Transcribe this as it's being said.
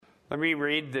Let me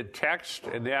read the text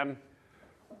and then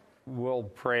we'll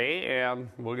pray and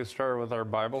we'll get started with our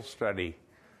Bible study.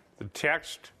 The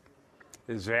text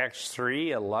is Acts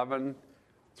 3:11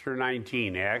 through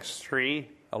 19. Acts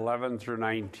 3:11 through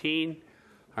 19.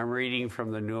 I'm reading from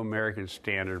the New American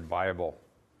Standard Bible.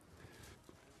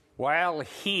 While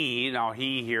he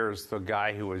here is the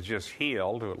guy who was just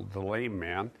healed, the lame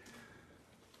man,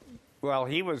 while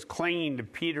he was clinging to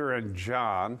Peter and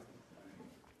John,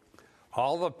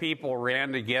 all the people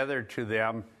ran together to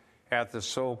them at the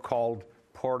so-called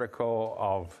portico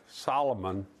of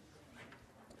Solomon,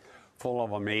 full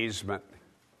of amazement.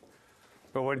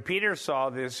 But when Peter saw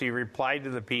this, he replied to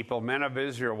the people, "Men of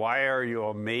Israel, why are you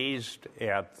amazed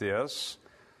at this?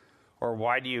 Or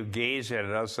why do you gaze at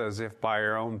us as if by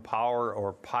our own power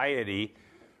or piety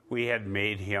we had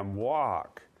made him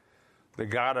walk? The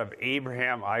God of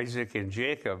Abraham, Isaac, and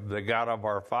Jacob, the God of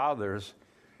our fathers,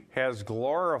 has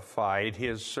glorified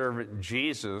his servant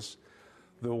Jesus,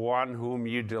 the one whom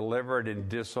you delivered and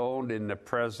disowned in the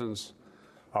presence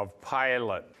of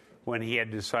Pilate when he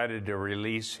had decided to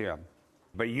release him.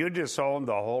 But you disowned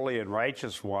the holy and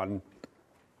righteous one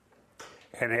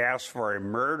and asked for a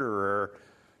murderer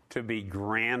to be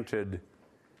granted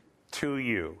to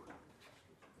you.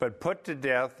 But put to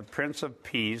death the Prince of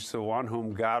Peace, the one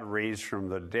whom God raised from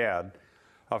the dead,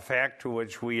 a fact to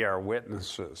which we are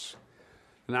witnesses.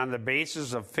 And on the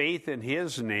basis of faith in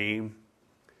his name,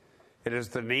 it is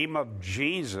the name of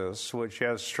Jesus which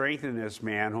has strengthened this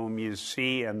man whom you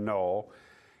see and know,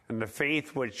 and the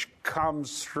faith which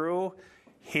comes through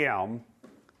him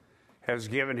has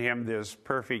given him this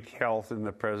perfect health in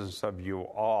the presence of you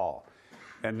all.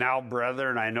 And now,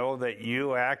 brethren, I know that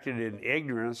you acted in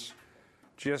ignorance,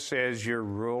 just as your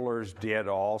rulers did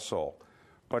also.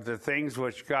 But the things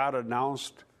which God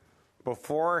announced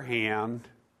beforehand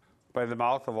by the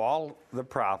mouth of all the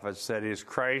prophets, that is,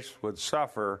 Christ would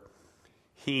suffer,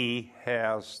 he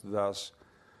has thus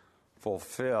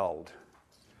fulfilled.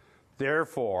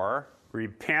 Therefore,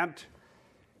 repent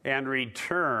and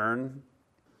return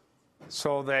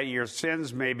so that your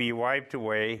sins may be wiped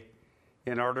away,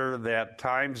 in order that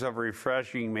times of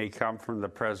refreshing may come from the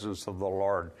presence of the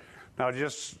Lord. Now,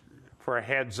 just for a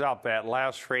heads up, that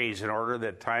last phrase, in order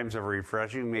that times of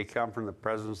refreshing may come from the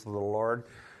presence of the Lord,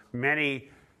 many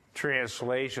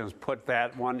translations put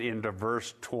that one into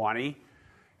verse 20,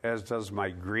 as does my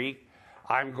Greek.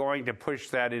 I'm going to push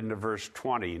that into verse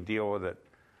 20 and deal with it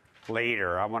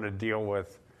later. I want to deal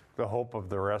with the hope of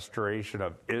the restoration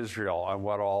of Israel and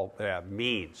what all that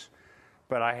means.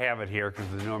 But I have it here because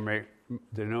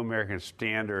the New American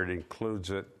Standard includes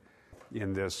it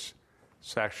in this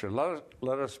section.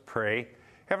 Let us pray.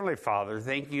 Heavenly Father,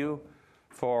 thank you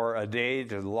for a day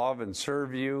to love and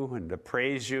serve you and to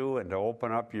praise you and to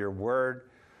open up your word.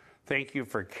 Thank you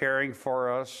for caring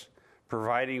for us,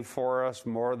 providing for us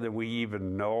more than we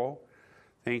even know.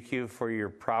 Thank you for your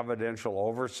providential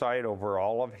oversight over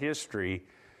all of history,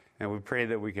 and we pray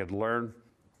that we could learn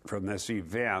from this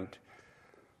event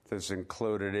that's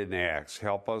included in Acts.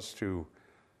 Help us to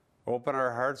open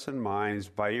our hearts and minds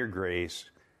by your grace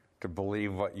to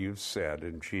believe what you've said.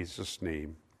 In Jesus'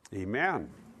 name, amen.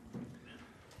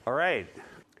 All right.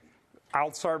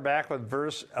 I'll start back with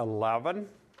verse 11.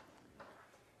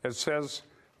 It says,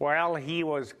 while he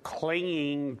was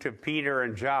clinging to Peter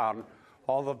and John,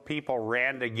 all the people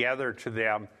ran together to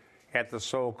them at the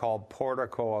so-called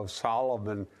portico of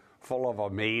Solomon, full of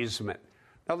amazement.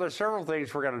 Now, there's several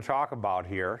things we're going to talk about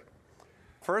here.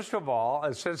 First of all,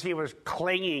 it says he was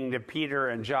clinging to Peter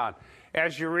and John.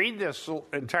 As you read this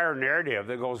entire narrative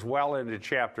that goes well into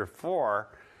chapter 4,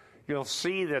 you'll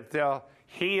see that the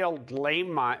healed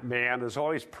lame man is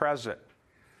always present.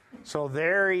 So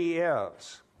there he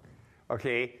is.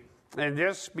 Okay? And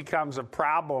this becomes a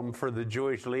problem for the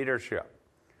Jewish leadership.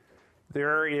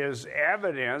 There is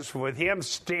evidence with him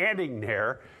standing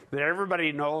there that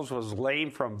everybody knows was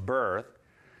lame from birth,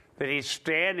 that he's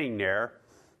standing there,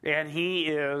 and he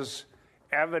is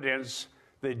evidence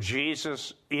that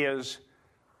Jesus is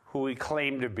who he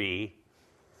claimed to be.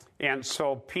 And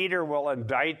so Peter will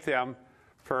indict them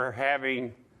for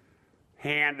having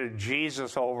handed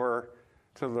Jesus over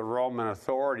to the Roman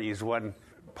authorities when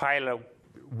Pilate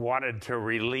wanted to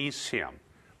release him.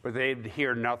 But they'd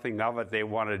hear nothing of it. They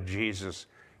wanted Jesus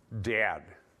dead.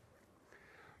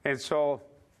 And so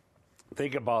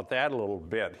think about that a little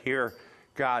bit. Here,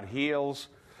 God heals,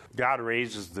 God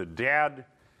raises the dead,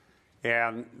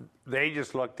 and they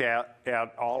just looked at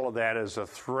all of that as a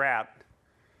threat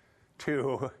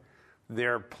to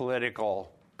their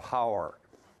political power.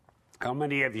 How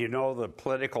many of you know that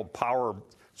political power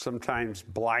sometimes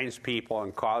blinds people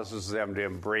and causes them to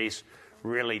embrace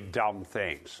really dumb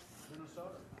things?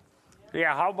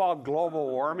 Yeah, how about global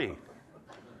warming?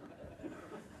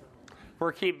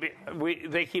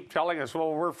 They keep telling us,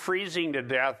 well, we're freezing to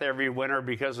death every winter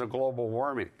because of global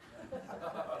warming.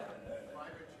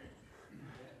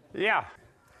 Yeah.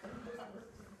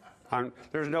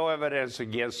 There's no evidence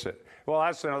against it. Well,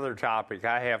 that's another topic.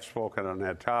 I have spoken on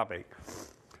that topic.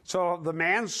 So the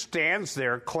man stands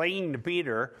there clinging to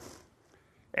Peter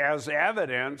as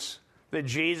evidence that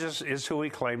Jesus is who he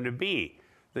claimed to be,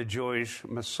 the Jewish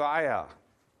Messiah.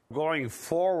 Going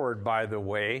forward, by the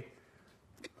way,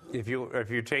 if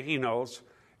you're taking notes,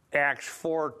 Acts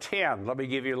 4:10. Let me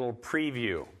give you a little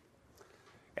preview.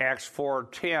 Acts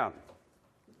 4:10.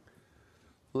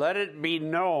 Let it be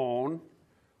known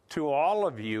to all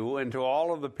of you and to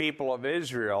all of the people of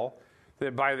Israel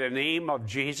that by the name of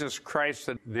Jesus Christ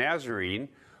the Nazarene,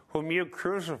 whom you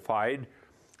crucified,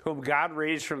 whom God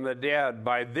raised from the dead,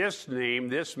 by this name,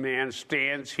 this man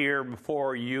stands here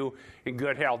before you in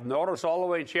good health. Notice all the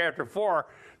way in chapter 4,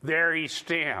 there he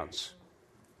stands,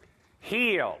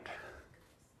 healed,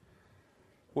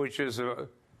 which is an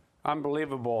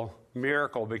unbelievable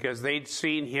miracle because they'd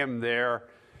seen him there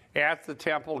at the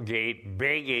temple gate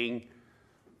begging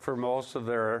for most of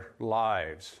their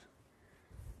lives,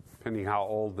 depending how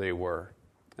old they were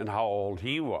and how old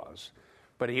he was.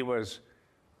 But he was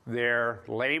there,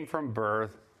 lame from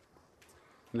birth,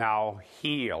 now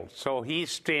healed. So he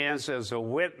stands as a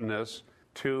witness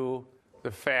to the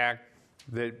fact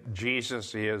that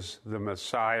Jesus is the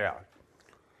Messiah.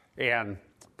 And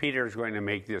Peter is going to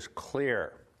make this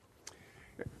clear.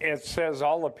 It says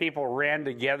all the people ran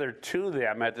together to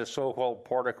them at the so-called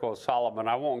Portico of Solomon.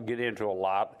 I won't get into a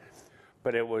lot,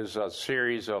 but it was a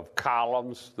series of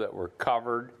columns that were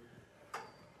covered.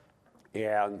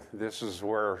 And this is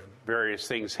where various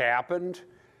things happened.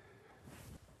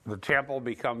 The temple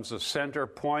becomes a center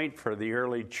point for the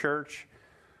early church,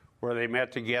 where they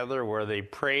met together, where they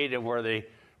prayed, and where they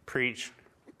preached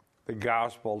the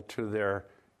gospel to their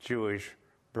Jewish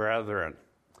brethren.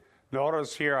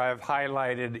 Notice here I've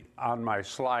highlighted on my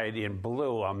slide in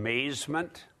blue,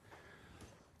 amazement.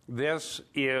 This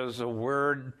is a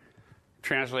word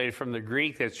translated from the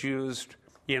Greek that's used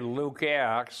in Luke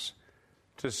Acts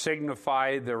to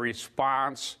signify the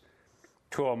response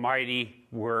to a mighty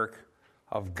work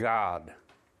of God.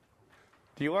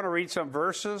 Do you want to read some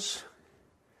verses?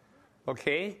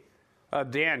 Okay.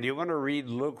 Dan, do you want to read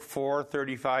Luke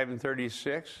 4:35 and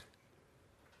 36?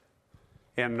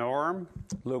 And Norm,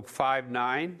 Luke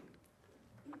 5:9.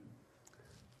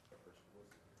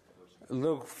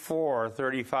 Luke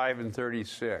 4:35 and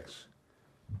 36.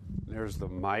 There's the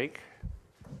mic.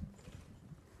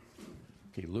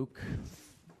 Okay, Luke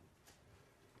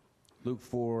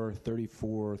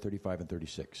 4:34, 35, and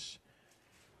 36.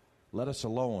 Let us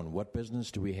alone. What business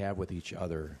do we have with each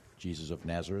other, Jesus of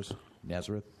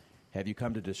Nazareth? Have you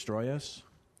come to destroy us?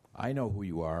 I know who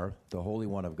you are, the Holy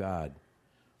One of God.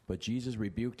 But Jesus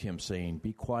rebuked him, saying,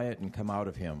 Be quiet and come out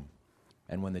of him.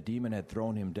 And when the demon had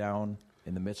thrown him down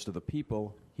in the midst of the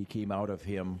people, he came out of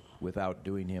him without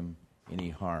doing him any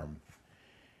harm.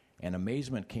 And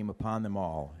amazement came upon them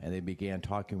all, and they began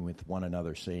talking with one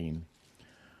another, saying,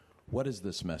 What is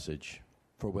this message?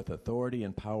 For with authority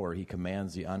and power he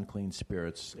commands the unclean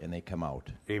spirits, and they come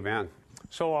out. Amen.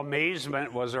 So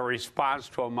amazement was a response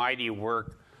to a mighty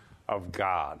work of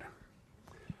God.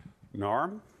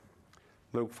 Norm?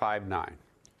 Luke 5:9.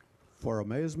 For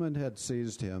amazement had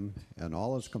seized him and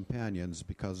all his companions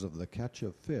because of the catch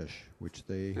of fish which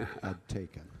they had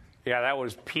taken. Yeah, that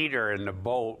was Peter in the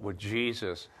boat with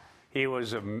Jesus. He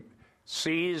was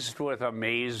seized with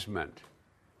amazement.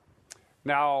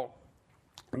 Now,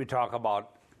 let me talk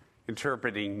about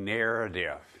interpreting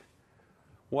narrative.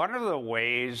 One of the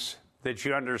ways that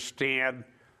you understand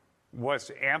what's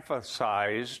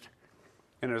emphasized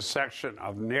in a section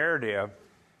of narrative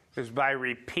is by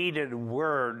repeated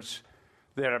words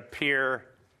that appear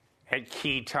at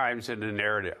key times in the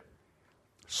narrative.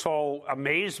 So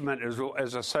amazement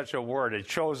is such a word. It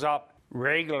shows up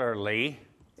regularly,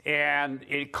 and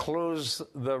it clues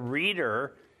the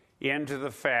reader into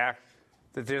the fact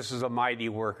that this is a mighty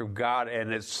work of God,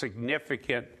 and it's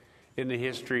significant in the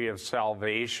history of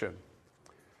salvation.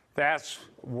 That's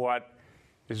what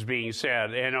is being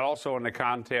said, and also in the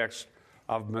context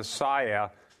of Messiah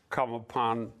come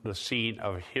upon the scene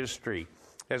of history.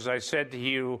 As I said to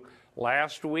you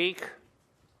last week,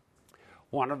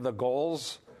 one of the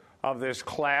goals of this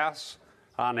class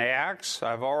on Acts,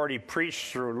 I've already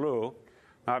preached through Luke.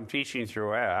 I'm teaching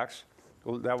through Acts.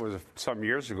 That was some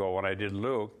years ago when I did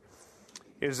Luke,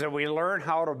 is that we learn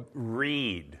how to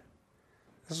read.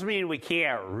 Doesn't mean we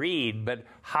can't read, but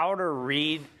how to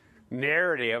read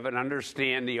narrative and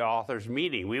understand the author's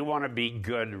meaning. We want to be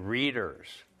good readers.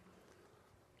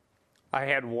 I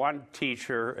had one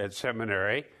teacher at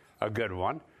seminary, a good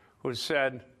one, who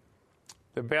said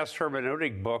the best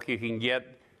hermeneutic book you can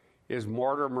get is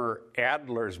Mortimer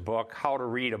Adler's book, How to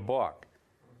Read a Book.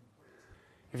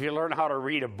 If you learn how to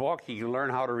read a book, you can learn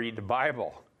how to read the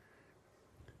Bible.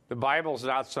 The Bible's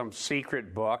not some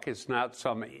secret book. It's not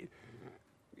some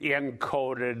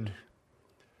encoded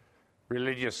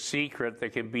religious secret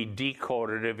that can be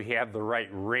decoded if you have the right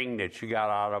ring that you got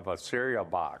out of a cereal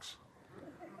box.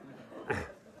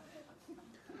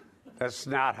 That's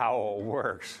not how it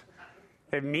works.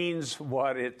 It means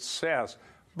what it says.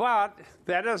 But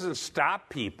that doesn't stop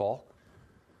people.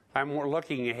 I'm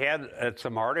looking ahead at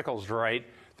some articles to write.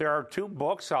 There are 2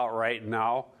 books out right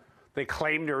now that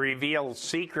claim to reveal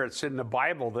secrets in the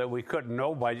Bible that we couldn't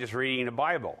know by just reading the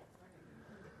Bible.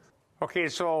 Okay,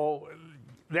 so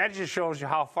that just shows you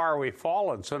how far we've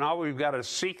fallen. So now we've got a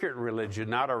secret religion,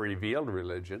 not a revealed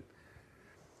religion.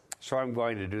 So I'm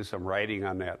going to do some writing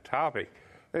on that topic.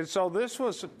 And so this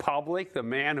was public. The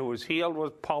man who was healed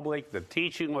was public. The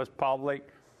teaching was public.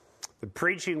 The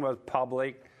preaching was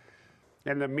public.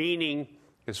 And the meaning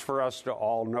is for us to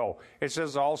all know. It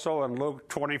says also in Luke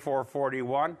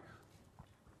 24:41,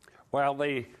 while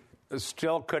they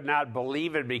still could not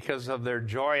believe it because of their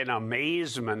joy and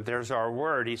amazement, there's our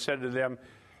word, he said to them,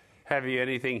 have you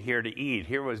anything here to eat?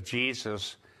 Here was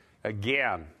Jesus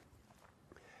again.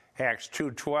 Acts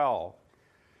 2:12.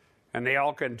 And they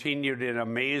all continued in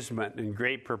amazement and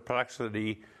great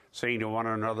perplexity, saying to one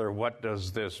another, what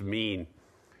does this mean?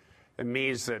 It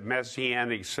means that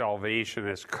messianic salvation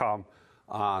has come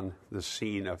on the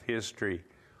scene of history.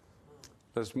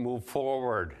 Let's move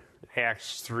forward.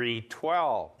 Acts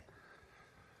 3:12.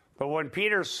 But when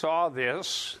Peter saw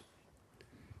this,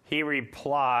 he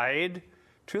replied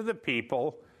to the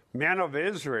people, men of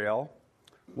Israel,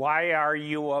 why are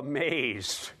you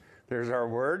amazed? There's our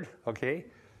word, okay?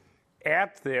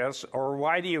 At this, or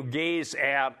why do you gaze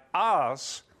at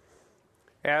us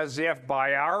as if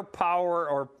by our power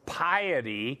or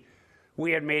piety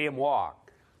we had made him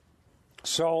walk?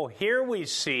 So here we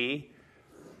see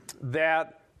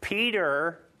that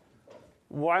Peter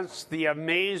wants the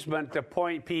amazement to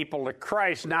point people to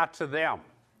Christ, not to them.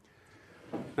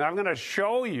 Now I'm going to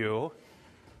show you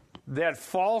that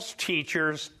false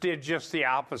teachers did just the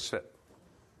opposite.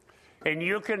 And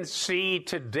you can see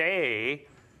today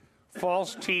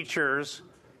false teachers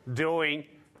doing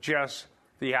just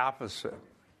the opposite.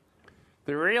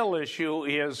 The real issue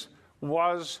is,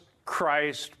 was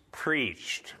Christ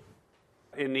preached?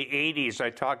 In the 80s, I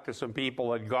talked to some people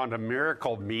who had gone to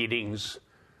miracle meetings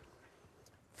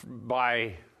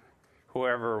by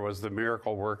whoever was the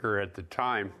miracle worker at the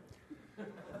time,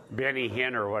 Benny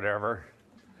Hinn or whatever.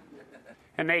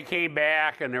 And they came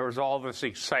back, and there was all this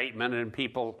excitement, and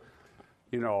people,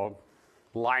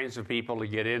 lines of people to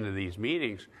get into these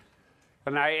meetings.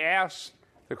 And I asked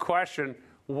the question,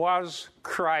 was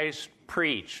Christ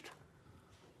preached?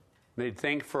 They'd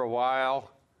think for a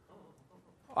while.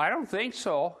 I don't think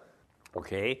so.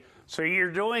 Okay, so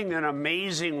you're doing an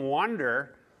amazing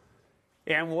wonder,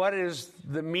 and what is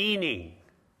the meaning?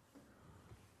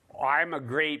 I'm a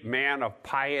great man of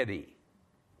piety.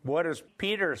 What does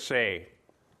Peter say?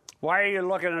 Why are you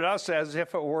looking at us as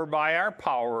if it were by our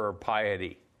power or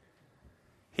piety?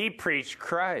 He preached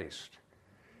Christ.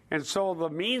 And so the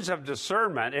means of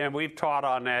discernment, and we've taught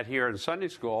on that here in Sunday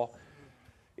school,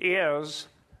 is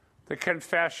the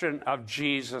confession of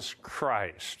Jesus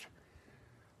Christ.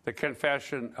 The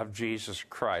confession of Jesus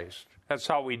Christ. That's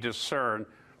how we discern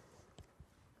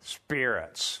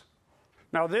spirits.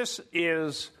 Now this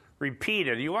is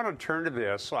repeated. You want to turn to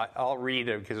this. I'll read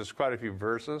it because it's quite a few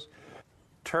verses.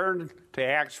 Turn to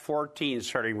Acts 14,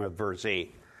 starting with verse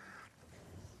 8.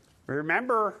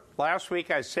 Remember last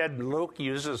week I said Luke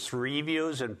uses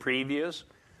reviews and previews?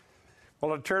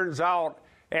 Well, it turns out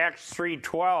Acts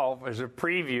 3:12 is a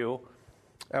preview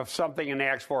of something in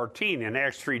Acts 14. In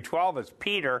Acts 3:12 it's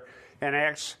Peter, and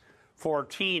Acts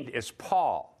 14 is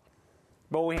Paul.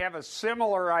 But we have a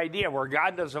similar idea where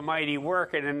God does a mighty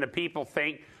work, and then the people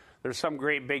think there's some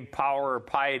great big power or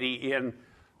piety in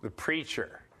the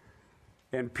preacher.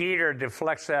 And Peter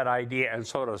deflects that idea, and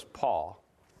so does Paul.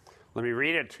 Let me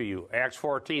read it to you. Acts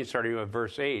 14, starting with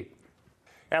verse 8.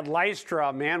 At Lystra,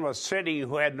 a man was sitting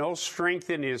who had no strength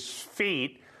in his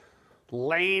feet,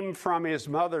 lame from his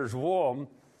mother's womb,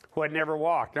 who had never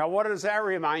walked. Now, what does that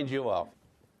remind you of?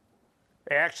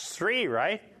 Acts 3,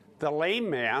 right? The lame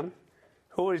man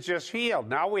who was just healed.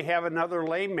 Now we have another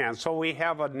lame man. So we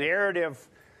have a narrative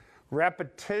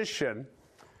repetition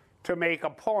to make a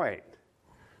point.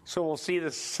 So we'll see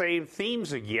the same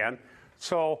themes again.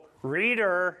 So,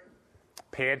 reader,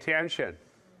 pay attention.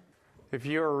 If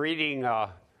you were reading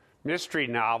a mystery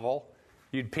novel,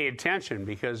 you'd pay attention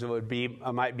because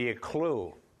it might be a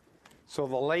clue. So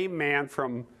the lame man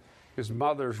from his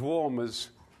mother's womb is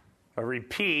a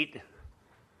repeat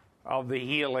of the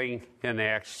healing in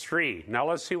Acts 3. Now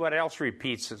let's see what else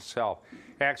repeats itself.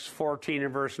 Acts 14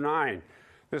 and verse 9.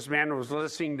 This man was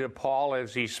listening to Paul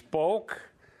as he spoke,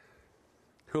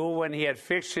 who, when he had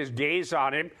fixed his gaze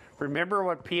on him, remember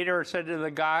what Peter said to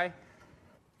the guy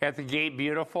at the gate,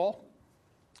 beautiful?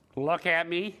 Look at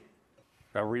me.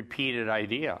 A repeated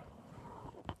idea.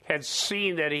 Had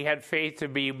seen that he had faith to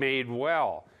be made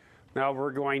well. Now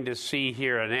we're going to see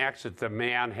here in Acts that the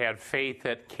man had faith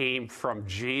that came from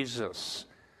Jesus.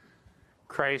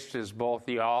 Christ is both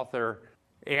the author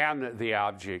and the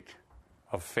object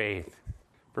of faith.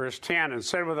 Verse 10, and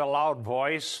said with a loud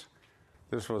voice,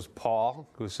 this was Paul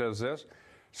who says this,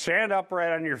 stand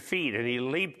upright on your feet. And he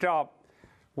leaped up.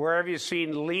 Where have you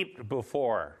seen leaped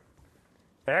before?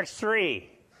 Acts 3.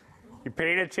 You're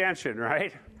paying attention,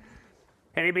 right?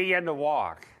 And he began to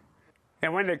walk.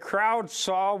 And when the crowd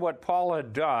saw what Paul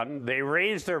had done, they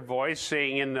raised their voice,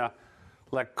 saying in the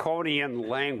Lycaonian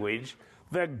language,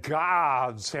 the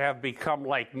gods have become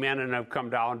like men and have come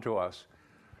down to us.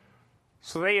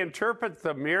 So they interpret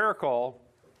the miracle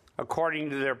according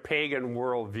to their pagan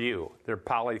worldview, their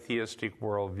polytheistic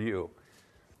worldview.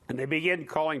 And they begin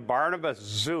calling Barnabas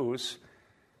Zeus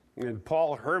and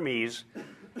Paul Hermes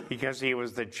because he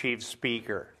was the chief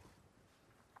speaker.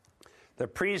 The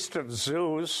priest of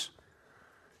Zeus,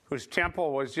 whose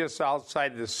temple was just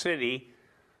outside the city,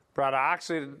 brought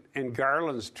oxen and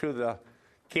garlands to the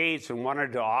gates and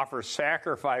wanted to offer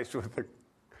sacrifice with the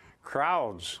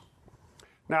crowds.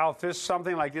 Now, if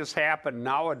something like this happened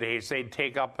nowadays, they'd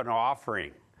take up an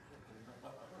offering.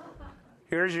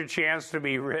 Here's your chance to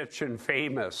be rich and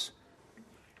famous.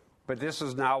 But this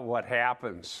is not what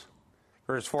happens.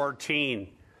 Verse 14,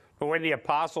 but when the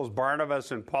apostles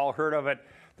Barnabas and Paul heard of it,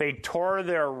 they tore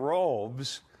their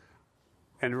robes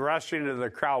and rushed into the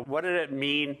crowd. What did it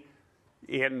mean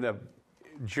in the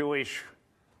Jewish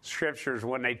scriptures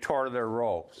when they tore their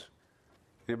robes?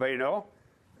 Anybody know?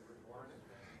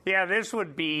 Yeah, this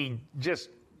would be just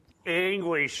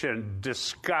anguish and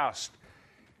disgust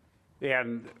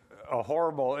and a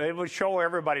horrible, it would show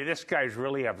everybody this guy's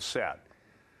really upset.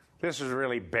 This is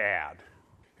really bad.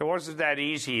 It wasn't that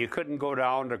easy. You couldn't go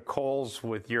down to Kohl's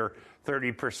with your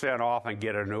 30% off and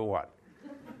get a new one.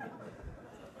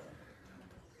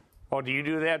 Oh, do you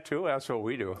do that too? That's what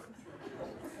we do.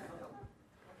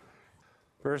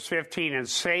 Verse 15, and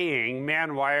saying,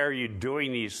 men, why are you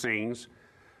doing these things?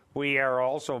 We are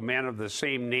also men of the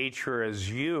same nature as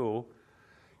you,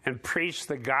 and preach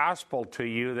the gospel to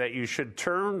you that you should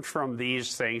turn from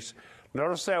these things.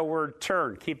 Notice that word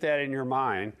turn. Keep that in your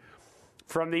mind.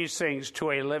 From these things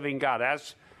to a living God.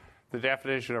 That's the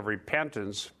definition of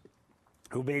repentance.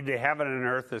 Who made the heaven and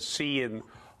earth, the sea, and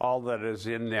all that is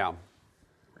in them.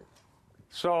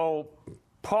 So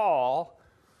Paul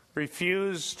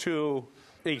refused to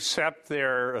accept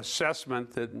their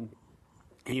assessment that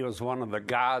he was one of the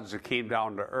gods that came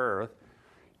down to earth,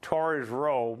 tore his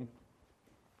robe,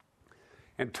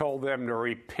 and told them to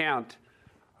repent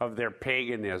of their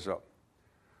paganism.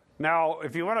 Now,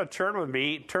 if you want to turn with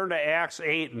me, turn to Acts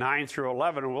 8, 9 through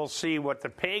 11, and we'll see what the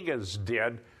pagans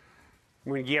did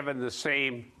when given the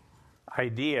same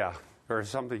idea or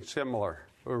something similar,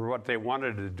 or what they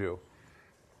wanted to do.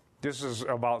 This is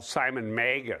about Simon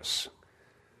Magus.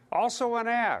 Also in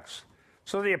Acts.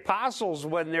 So the apostles,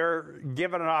 when they're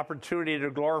given an opportunity to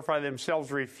glorify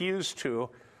themselves, refuse to,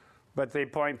 but they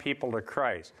point people to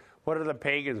Christ. What do the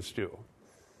pagans do?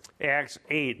 Acts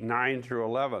 8, 9 through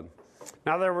 11.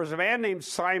 Now there was a man named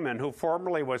Simon who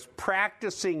formerly was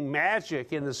practicing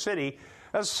magic in the city,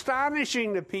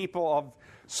 astonishing the people of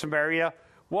Samaria.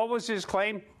 What was his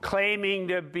claim? Claiming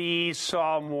to be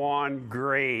someone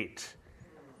great.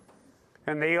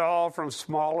 And they all, from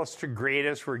smallest to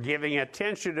greatest, were giving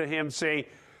attention to him, saying,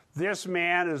 this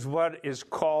man is what is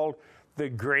called the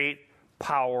great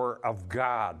power of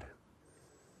God.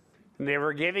 And they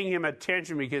were giving him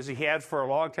attention because he had for a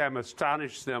long time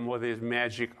astonished them with his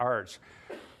magic arts.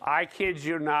 I kid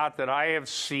you not that I have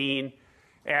seen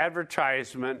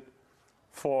advertisement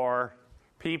for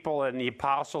people in the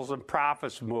Apostles and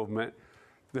Prophets movement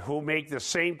who make the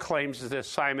same claims as this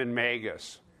Simon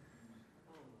Magus.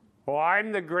 Well,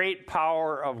 I'm the great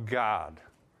power of God.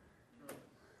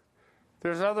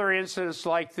 There's other incidents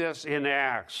like this in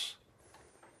Acts.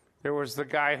 There was the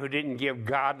guy who didn't give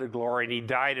God the glory, and he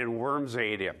died and worms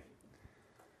ate him.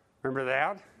 Remember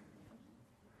that?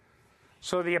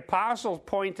 So the apostles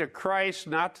point to Christ,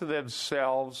 not to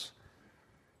themselves,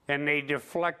 and they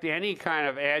deflect any kind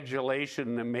of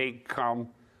adulation that may come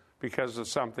because of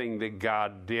something that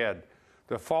God did.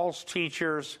 The false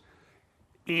teachers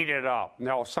eat it up.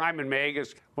 Now, Simon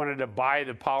Magus wanted to buy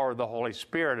the power of the Holy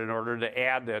Spirit in order to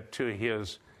add that to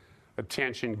his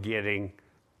attention-getting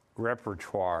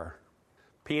repertoire.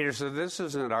 Peter said, this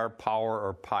isn't our power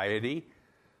or piety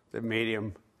that made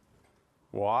him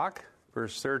walk.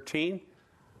 Verse 13.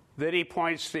 Then he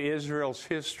points to Israel's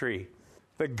history.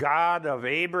 The God of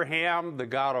Abraham, the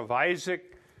God of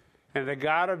Isaac, and the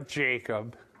God of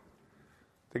Jacob,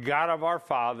 the God of our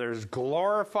fathers,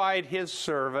 glorified his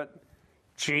servant,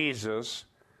 Jesus,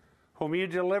 whom you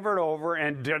delivered over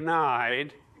and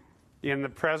denied in the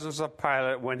presence of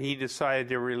Pilate when he decided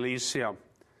to release him.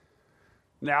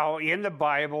 Now, in the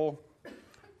Bible,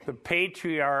 the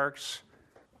patriarchs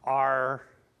are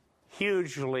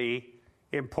hugely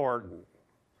important.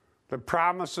 The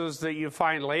promises that you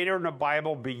find later in the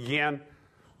Bible begin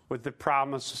with the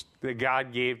promise that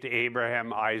God gave to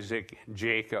Abraham, Isaac, and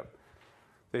Jacob,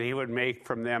 that he would make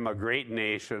from them a great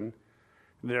nation,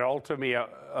 that ultimately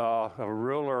a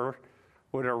ruler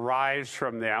would arise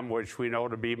from them, which we know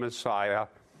to be Messiah.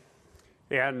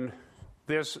 And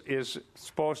this is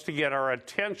supposed to get our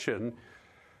attention,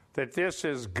 that this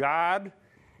is God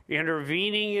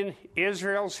intervening in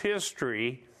Israel's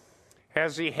history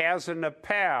as he has in the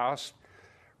past,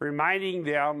 reminding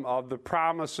them of the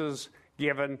promises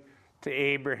given to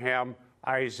Abraham,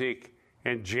 Isaac,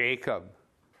 and Jacob.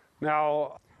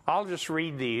 Now, I'll just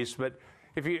read these, but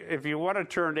if you want to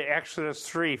turn to Exodus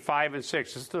 3, 5, and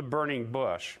 6, it's the burning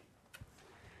bush.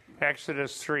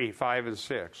 Exodus 3, 5, and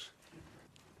 6.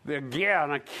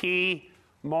 Again, a key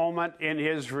moment in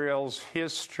Israel's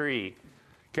history.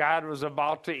 God was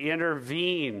about to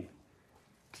intervene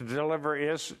to deliver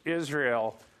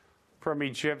Israel from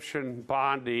Egyptian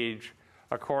bondage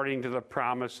according to the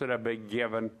promise that had been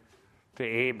given to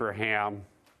Abraham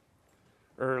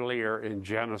earlier in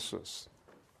Genesis.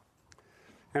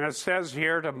 And it says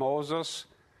here to Moses,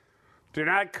 do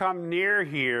not come near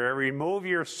here, remove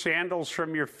your sandals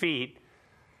from your feet,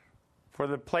 for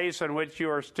the place on which you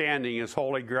are standing is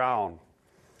holy ground.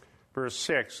 Verse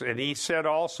 6, and he said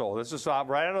also, this is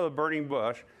right out of the burning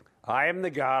bush, I am the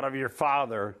God of your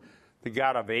father, the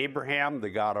God of Abraham,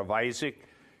 the God of Isaac,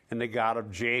 and the God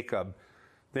of Jacob.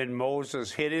 Then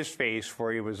Moses hid his face,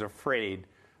 for he was afraid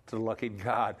to look at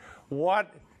God.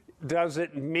 What does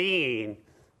it mean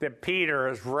that Peter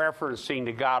is referencing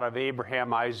the God of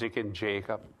Abraham, Isaac, and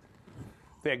Jacob?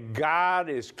 That God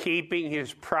is keeping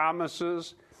his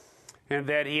promises and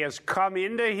that he has come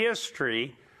into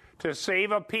history to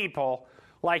save a people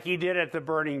like he did at the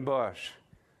burning bush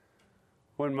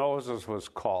when Moses was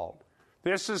called.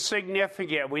 This is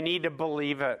significant. We need to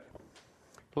believe it.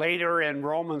 Later in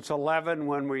Romans 11,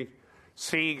 when we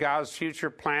see God's future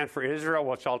plan for Israel,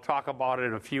 which I'll talk about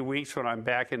in a few weeks when I'm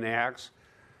back in Acts,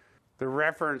 the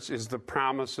reference is the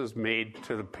promises made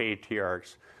to the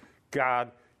patriarchs.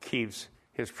 God keeps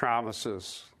his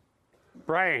promises.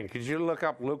 Brian, could you look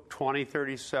up Luke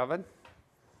 20:37?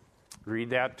 Read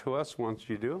that to us once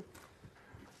you do.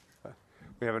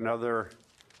 We have another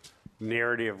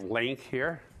narrative link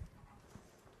here.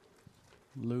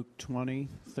 Luke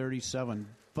 20:37.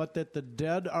 But that the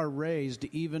dead are raised,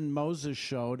 even Moses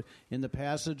showed in the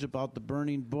passage about the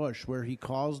burning bush, where he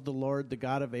calls the Lord the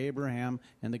God of Abraham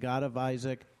and the God of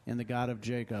Isaac and the God of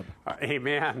Jacob.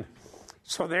 Amen.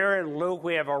 So there in Luke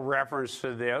we have a reference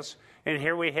to this, and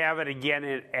here we have it again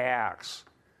in Acts.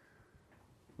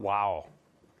 Wow.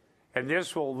 And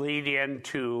this will lead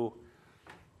into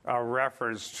a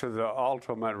reference to the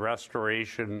ultimate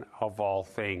restoration of all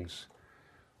things.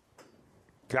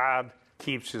 God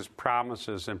keeps his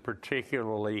promises, and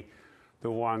particularly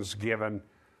the ones given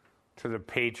to the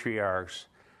patriarchs.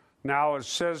 Now it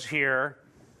says here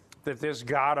that this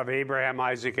God of Abraham,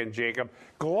 Isaac, and Jacob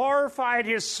glorified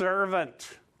his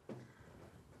servant.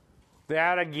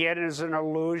 That again is an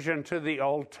allusion to the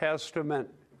Old Testament.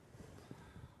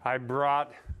 I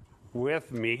brought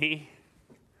with me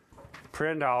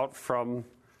printout from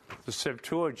the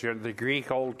Septuagint, the Greek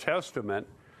Old Testament,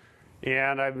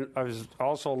 and I was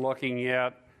also looking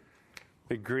at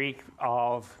the Greek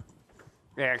of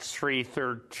Acts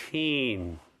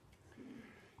 3:13.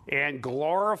 And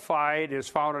glorified is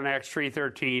found in Acts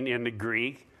 3:13 in the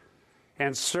Greek,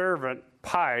 and servant,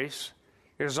 pais,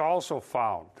 is also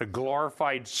found, the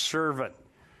glorified servant.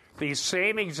 These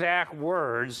same exact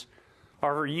words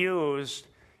are used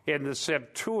in the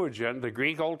Septuagint, the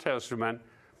Greek Old Testament,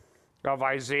 of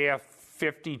Isaiah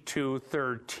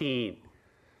 52:13.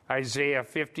 Isaiah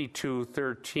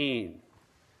 52:13.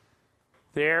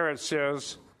 there it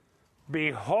says,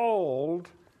 behold,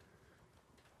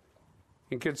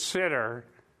 and consider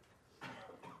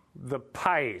the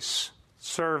Pais,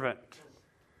 servant,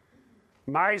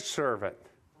 my servant.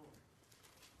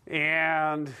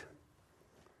 And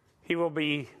he will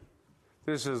be,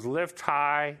 this is lift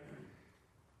high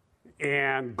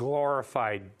and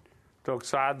glorified,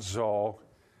 doxazo,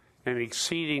 and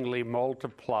exceedingly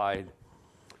multiplied.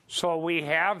 So we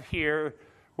have here,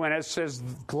 when it says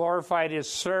glorified his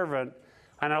servant,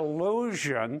 an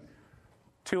allusion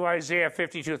to Isaiah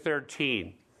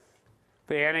 52:13.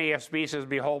 The NASB says,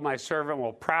 behold, my servant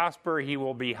will prosper. He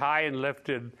will be high and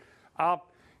lifted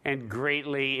up and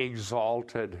greatly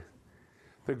exalted.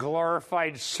 The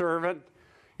glorified servant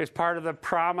is part of the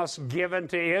promise given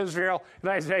to Israel in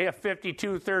Isaiah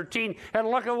 52:13. And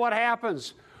look at what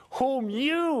happens. Whom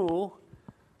you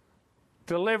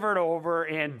delivered over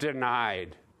and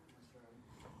denied.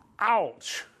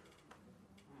 Ouch.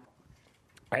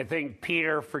 I think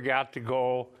Peter forgot to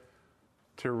go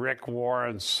to Rick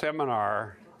Warren's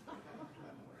seminar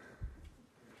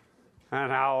on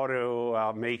how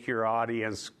to make your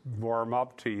audience warm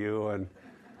up to you and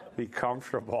be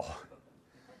comfortable.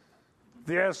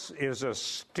 This is a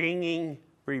stinging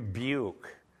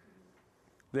rebuke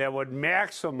that would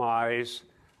maximize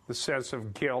the sense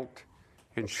of guilt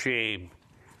and shame.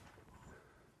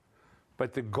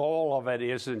 But the goal of it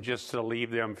isn't just to leave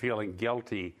them feeling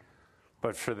guilty,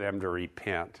 but for them to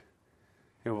repent.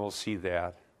 And we'll see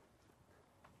that.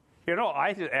 You know, I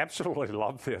absolutely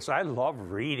love this. I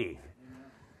love reading.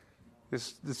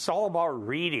 It's all about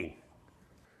reading.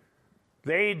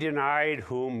 They denied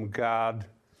whom God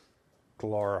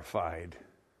glorified.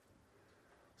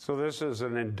 So this is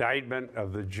an indictment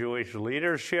of the Jewish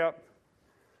leadership.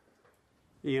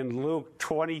 In Luke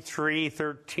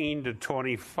 23:13 to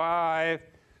 25,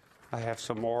 I have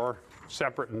some more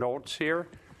separate notes here.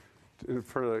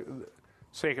 For the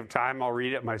sake of time, I'll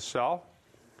read it myself.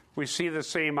 We see the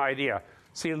same idea.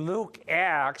 See, Luke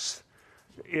Acts,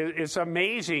 it's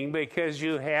amazing because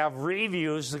you have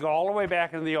reviews that go all the way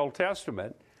back in the Old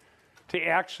Testament to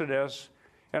Exodus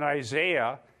and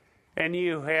Isaiah, and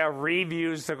you have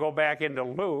reviews that go back into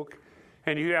Luke,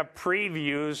 and you have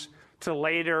previews to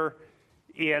later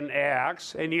in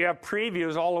Acts, and you have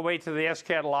previews all the way to the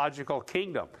eschatological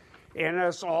kingdom. And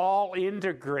it's all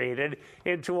integrated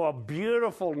into a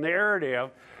beautiful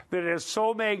narrative that is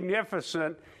so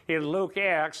magnificent in Luke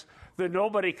Acts that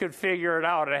nobody could figure it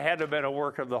out. It had to have been a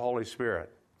work of the Holy Spirit.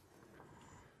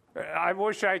 I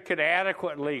wish I could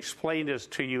adequately explain this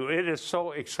to you. It is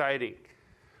so exciting.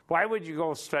 Why would you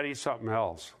go study something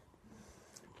else?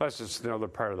 Unless it's another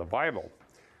part of the Bible.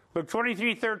 Luke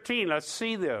 23:13, let's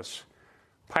see this.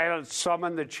 Pilate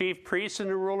summoned the chief priests and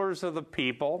the rulers of the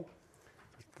people,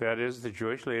 that is the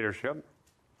Jewish leadership,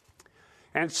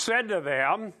 and said to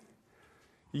them,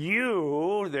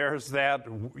 you, there's that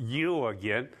you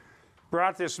again,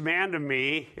 brought this man to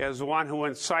me as one who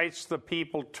incites the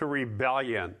people to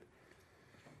rebellion.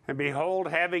 And behold,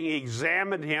 having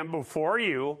examined him before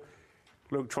you,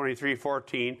 Luke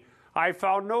 23:14, I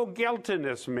found no guilt in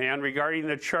this man regarding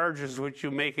the charges which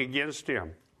you make against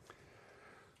him.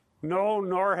 No,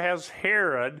 nor has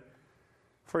Herod,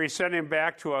 for he sent him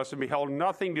back to us, and behold,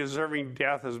 nothing deserving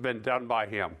death has been done by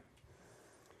him.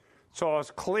 So it's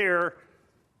clear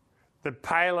that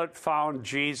Pilate found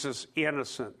Jesus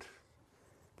innocent.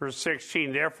 Verse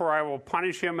 16, therefore I will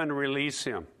punish him and release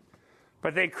him.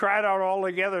 But they cried out all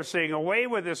together, saying, away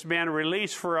with this man,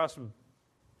 release for us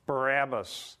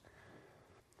Barabbas.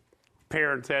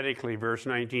 Parenthetically, verse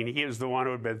 19, he is the one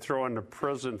who had been thrown into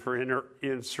prison for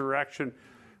insurrection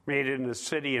made in the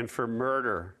city and for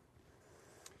murder.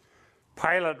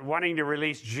 Pilate, wanting to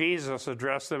release Jesus,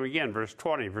 addressed them again, verse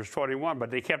 20, verse 21, but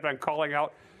they kept on calling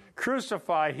out,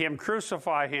 crucify him,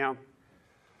 crucify him.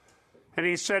 And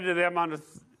he said to them on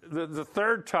the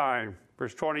third time,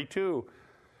 verse 22,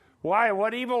 why,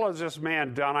 what evil has this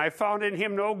man done? I found in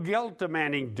him no guilt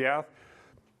demanding death.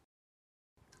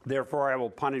 Therefore I will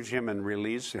punish him and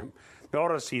release him.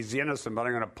 Notice he's innocent, but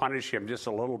I'm going to punish him just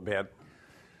a little bit,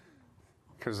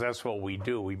 because that's what we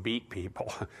do. We beat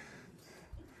people.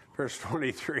 Verse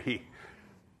 23.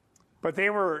 But they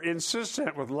were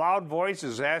insistent with loud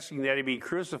voices, asking that he be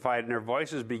crucified, and their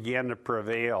voices began to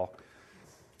prevail.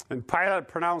 And Pilate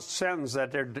pronounced sentence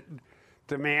that their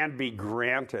demand be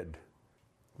granted.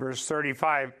 Verse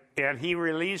 35, and he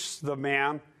released the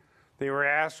man they were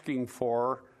asking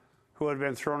for, who had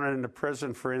been thrown into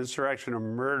prison for insurrection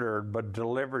and murdered, but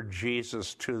delivered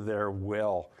Jesus to their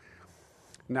will.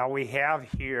 Now we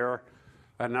have here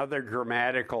another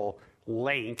grammatical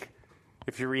link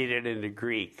if you read it into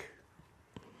Greek.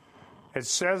 It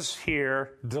says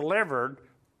here, delivered,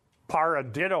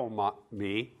 paradidomi,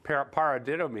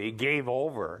 gave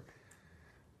over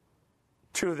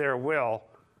to their will,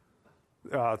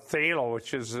 thelo,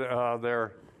 which is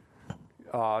their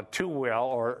to will,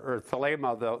 or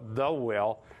thelema, the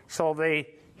will. So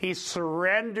he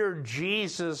surrendered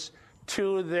Jesus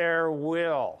to their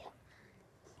will.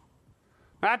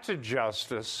 Not to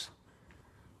justice,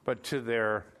 but to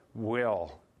their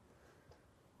will.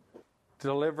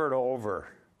 Delivered over.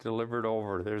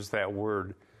 There's that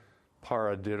word,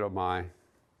 paradidomai.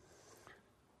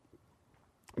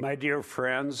 My dear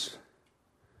friends,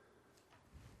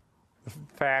 the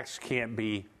facts can't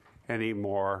be any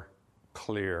more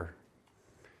clear.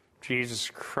 Jesus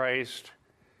Christ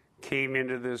came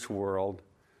into this world,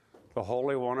 the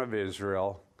Holy One of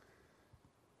Israel.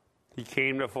 He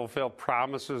came to fulfill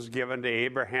promises given to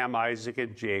Abraham, Isaac,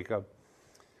 and Jacob.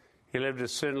 He lived a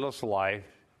sinless life.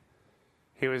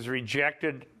 He was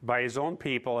rejected by his own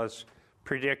people as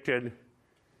predicted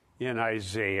in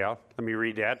Isaiah. Let me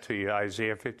read that to you,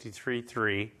 Isaiah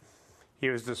 53:3. He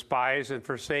was despised and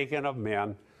forsaken of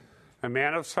men, a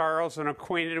man of sorrows and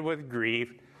acquainted with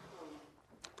grief,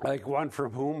 like one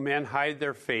from whom men hide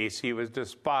their face. He was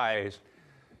despised,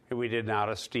 and we did not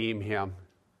esteem him.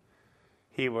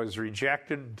 He was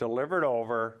rejected, delivered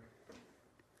over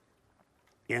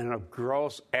in a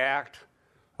gross act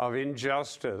of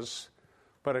injustice,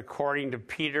 but according to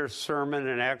Peter's sermon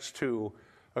in Acts 2,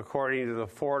 according to the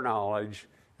foreknowledge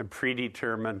and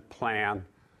predetermined plan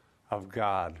of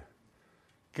God.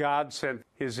 God sent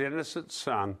his innocent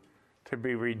Son to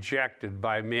be rejected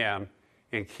by men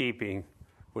in keeping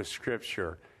with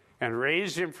Scripture, and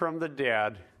raised him from the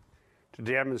dead to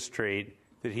demonstrate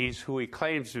that he's who he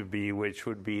claims to be, which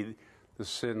would be the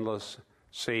sinless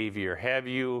Savior. Have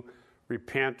you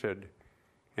repented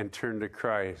and turned to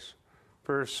Christ?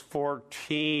 Verse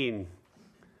 14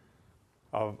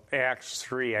 of Acts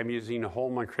 3. I'm using the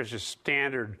Holman Christian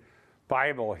Standard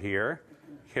Bible here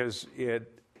because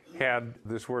it had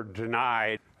this word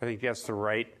denied. I think that's the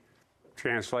right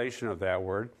translation of that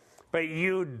word. But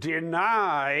you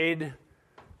denied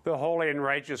the Holy and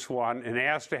Righteous One and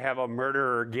asked to have a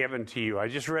murderer given to you. I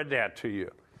just read that to you.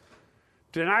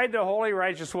 Denied the Holy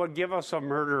Righteous One, give us a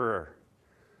murderer.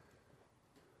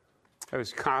 I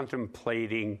was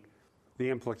contemplating the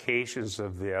implications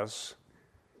of this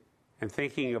and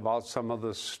thinking about some of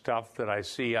the stuff that I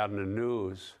see on the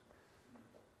news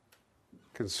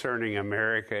concerning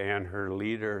America and her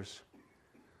leaders.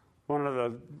 One of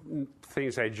the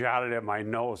things I jotted in my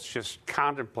notes, just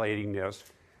contemplating this,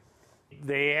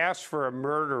 they asked for a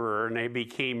murderer and they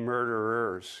became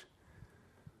murderers.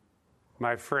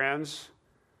 My friends,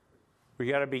 we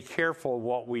got to be careful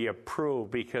what we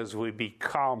approve because we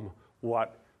become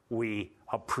what we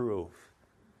approve.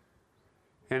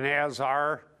 And as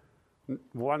our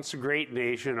once great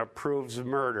nation approves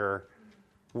murder,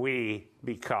 we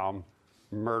become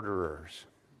murderers.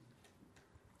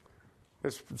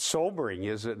 It's sobering,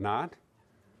 is it not?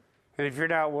 And if you're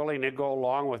not willing to go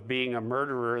along with being a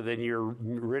murderer, then you're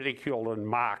ridiculed and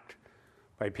mocked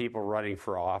by people running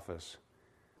for office.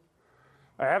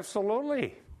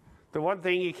 Absolutely. The one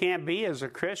thing you can't be is a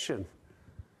Christian.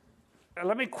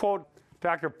 Let me quote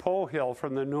Dr. Pohill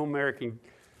from the New American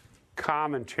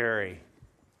Commentary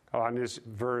on this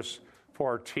verse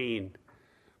 14.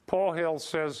 Pohill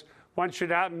says, one should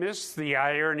not miss the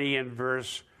irony in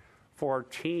verse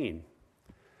 14.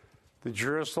 The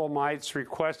Jerusalemites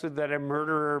requested that a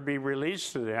murderer be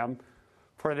released to them,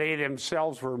 for they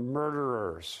themselves were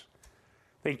murderers.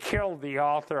 They killed the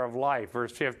author of life,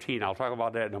 verse 15. I'll talk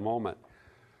about that in a moment.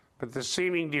 But the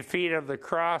seeming defeat of the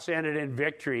cross ended in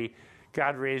victory.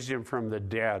 God raised him from the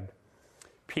dead.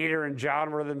 Peter and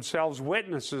John were themselves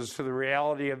witnesses to the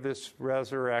reality of this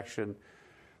resurrection.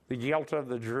 The guilt of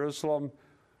the Jerusalem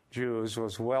Jews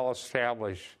was well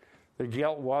established. The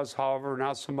guilt was, however,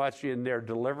 not so much in their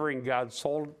delivering God's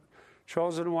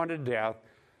chosen one to death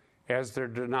as their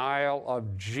denial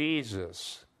of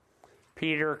Jesus.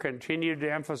 Peter continued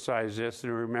to emphasize this in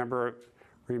the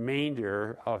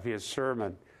remainder of his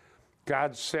sermon.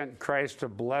 God sent Christ to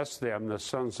bless them, the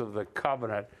sons of the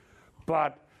covenant,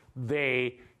 but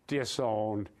they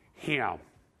disowned him.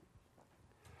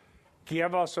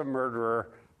 Give us a murderer.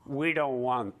 We don't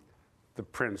want the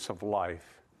Prince of Life.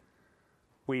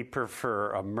 We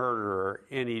prefer a murderer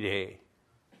any day.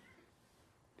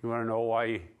 You want to know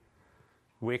why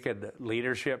wicked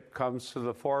leadership comes to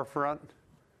the forefront?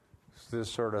 It's this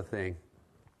sort of thing.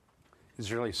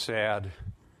 It's really sad.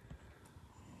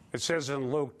 It says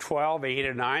in Luke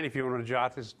 12:8-9, if you want to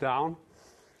jot this down.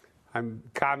 I'm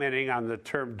commenting on the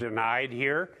term denied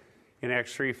here in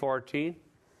Acts 3:14.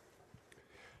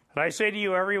 And I say to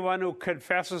you, everyone who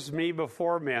confesses me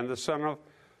before men, the Son of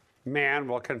Man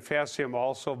will confess him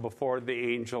also before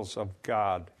the angels of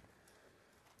God.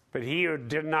 But he who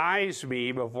denies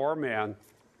me before men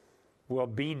will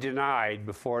be denied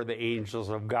before the angels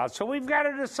of God. So we've got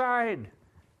to decide.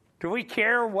 Do we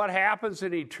care what happens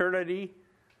in eternity?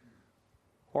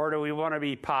 Or do we want to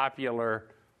be popular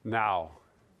now?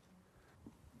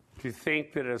 Do you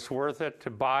think that it's worth it to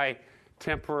buy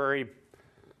temporary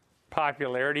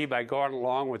popularity by going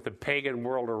along with the pagan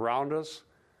world around us?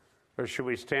 Or should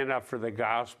we stand up for the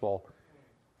gospel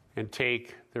and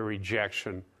take the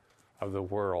rejection of the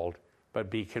world, but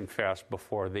be confessed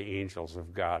before the angels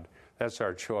of God? That's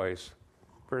our choice.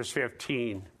 Verse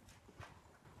 15.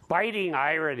 Biting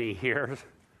irony here.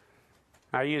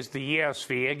 I use the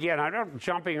ESV. Again, I'm not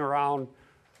jumping around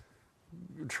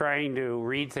trying to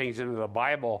read things into the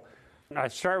Bible. I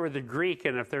start with the Greek,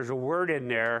 and if there's a word in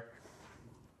there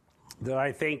that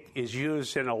I think is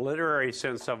used in a literary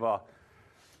sense of a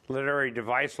literary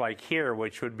device like here,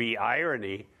 which would be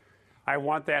irony, I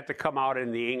want that to come out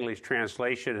in the English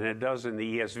translation, and it does in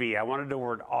the ESV. I wanted the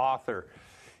word author.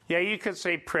 Yeah, you could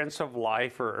say Prince of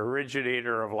Life or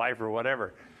originator of life or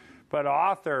whatever, but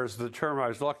author is the term I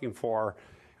was looking for,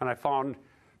 and I found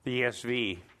the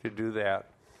ESV to do that.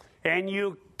 And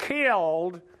you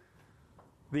killed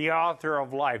the author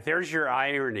of life. There's your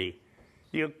irony.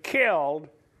 You killed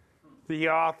the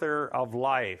author of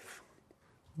life.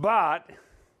 But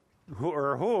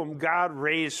whom God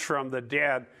raised from the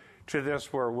dead, to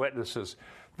this we're witnesses.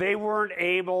 They weren't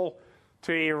able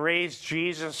to erase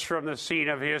Jesus from the scene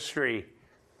of history.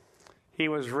 He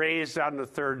was raised on the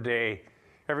third day.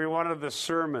 Every one of the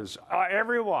sermons,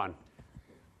 everyone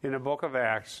in the book of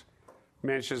Acts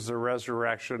mentions the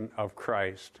resurrection of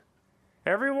Christ.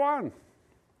 Everyone.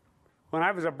 When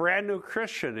I was a brand new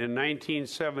Christian in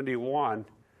 1971,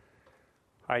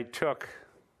 I took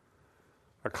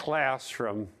a class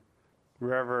from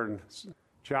Reverend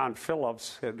John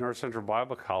Phillips at North Central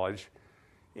Bible College,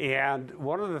 and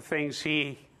one of the things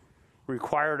he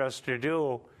required us to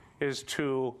do is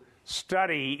to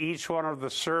study each one of the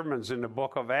sermons in the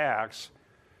book of Acts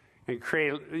and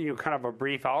create kind of a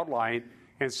brief outline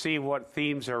and see what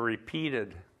themes are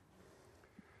repeated.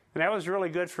 And that was really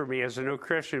good for me as a new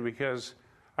Christian, because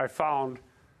I found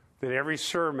that every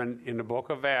sermon in the book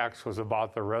of Acts was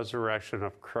about the resurrection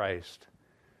of Christ.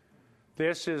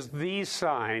 This is the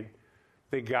sign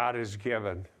that God has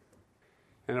given.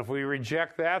 And if we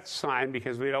reject that sign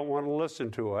because we don't want to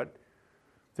listen to it,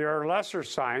 there are lesser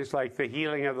signs like the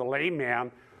healing of the lame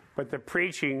man, but the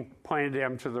preaching pointed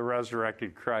them to the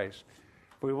resurrected Christ.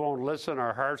 If we won't listen,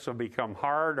 our hearts will become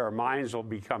hard, our minds will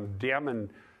become dim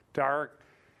and dark,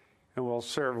 and we'll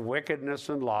serve wickedness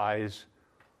and lies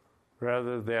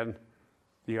rather than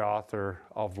the author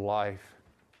of life.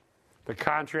 The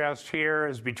contrast here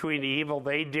is between the evil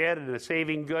they did and the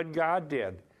saving good God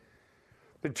did.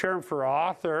 The term for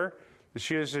author that's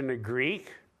used in the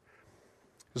Greek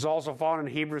is also found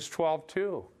in Hebrews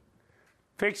 12:2.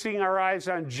 Fixing our eyes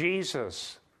on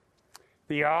Jesus,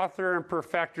 the author and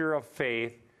perfecter of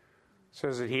faith,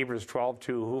 says in Hebrews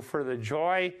 12:2, who for the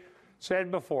joy set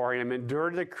before him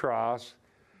endured the cross,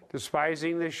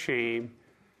 despising the shame,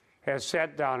 has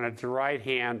sat down at the right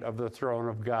hand of the throne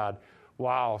of God.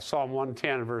 Wow, Psalm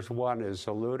 110 verse 1 is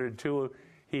alluded to.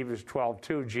 Hebrews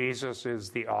 12:2, Jesus is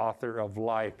the author of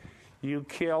life. You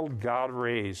killed, God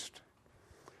raised.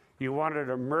 You wanted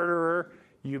a murderer,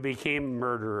 you became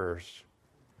murderers.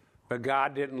 But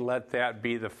God didn't let that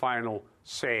be the final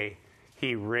say.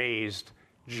 He raised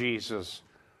Jesus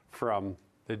from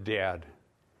the dead.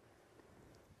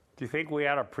 Do you think we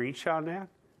ought to preach on that?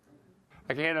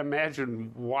 I can't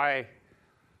imagine why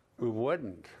we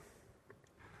wouldn't.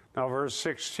 Now, verse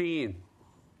 16.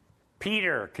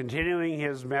 Peter, continuing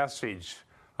his message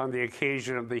on the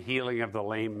occasion of the healing of the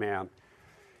lame man.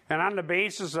 And on the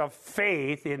basis of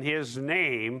faith in his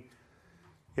name,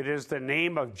 it is the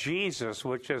name of Jesus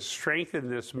which has strengthened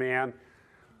this man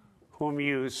whom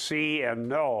you see and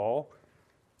know.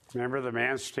 Remember the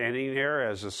man standing there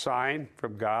as a sign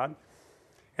from God?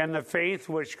 And the faith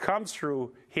which comes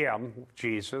through him,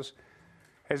 Jesus,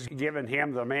 has given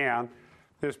him, the man,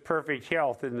 this perfect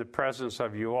health in the presence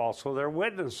of you all. So they're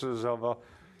witnesses of a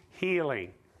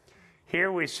healing.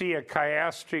 Here we see a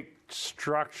chiastic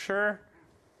structure: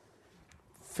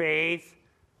 faith,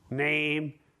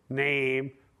 name,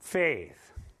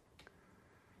 faith.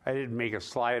 I didn't make a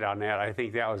slide on that. I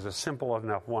think that was a simple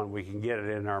enough one. We can get it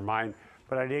in our mind.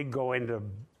 But I did go into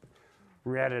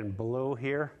red and blue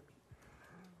here.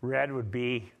 Red would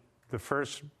be the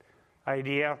first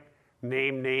idea.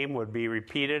 Name would be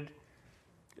repeated.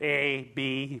 A,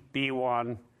 B,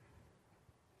 B1,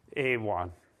 A1.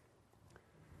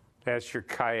 That's your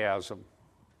chiasm.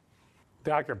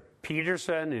 Dr.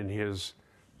 Peterson, in his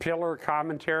pillar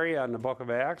commentary on the book of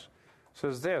Acts,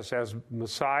 says this: as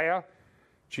Messiah,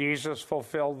 Jesus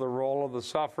fulfilled the role of the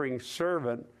suffering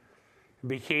servant and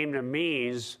became the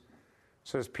means,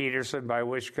 says Peterson, by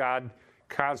which God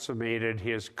consummated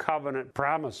his covenant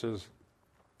promises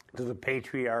to the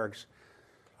patriarchs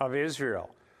of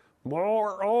Israel.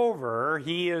 Moreover,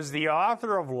 he is the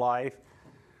author of life,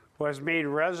 who has made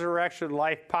resurrection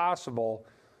life possible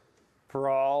for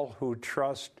all who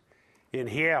trust in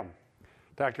him.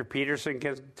 Dr. Peterson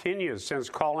continues, since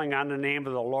calling on the name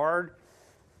of the Lord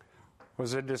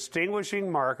was a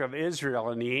distinguishing mark of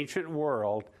Israel in the ancient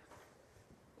world,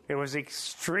 it was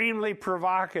extremely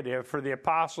provocative for the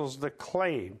apostles to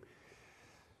claim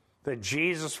that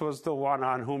Jesus was the one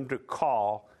on whom to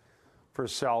call for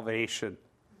salvation.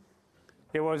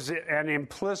 It was an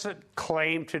implicit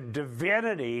claim to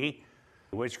divinity,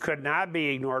 which could not be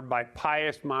ignored by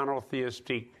pious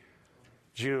monotheistic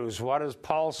Jews. What does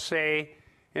Paul say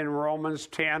in Romans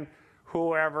 10?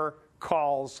 Whoever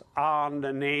calls on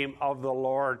the name of the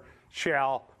Lord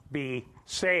shall be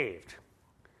saved.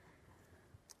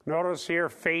 Notice here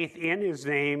faith in his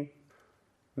name.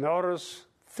 Notice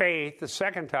faith the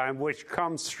second time, which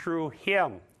comes through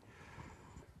him.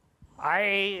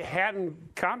 I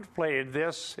hadn't contemplated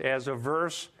this as a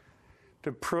verse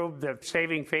to prove that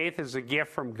saving faith is a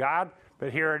gift from God,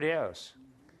 but here it is.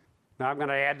 Now I'm going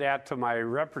to add that to my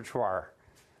repertoire.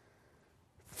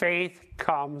 Faith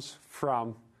comes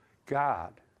from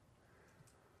God.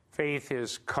 Faith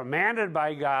is commanded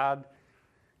by God,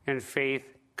 and faith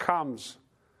comes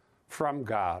from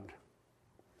God.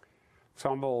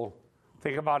 Some will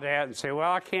think about that and say,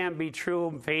 well, it can't be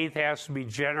true. Faith has to be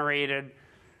generated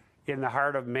in the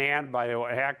heart of man by the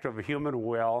act of human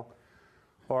will,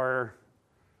 or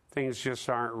things just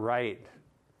aren't right.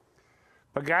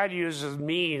 But God uses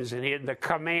means, and the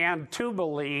command to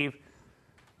believe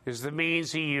is the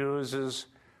means he uses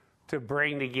to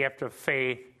bring the gift of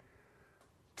faith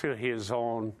to his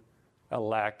own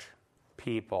elect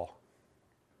people.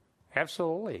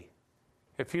 Absolutely.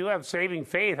 If you have saving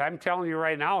faith, I'm telling you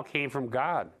right now, it came from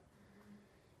God.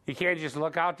 You can't just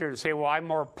look out there and say, well, I'm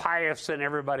more pious than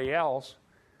everybody else.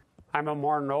 I'm a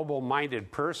more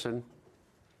noble-minded person.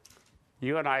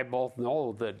 You and I both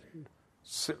know that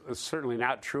it's certainly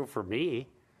not true for me.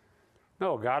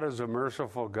 No, God is a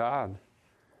merciful God.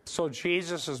 So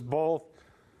Jesus is both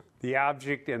the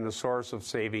object and the source of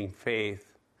saving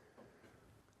faith.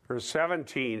 Verse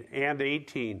 17 and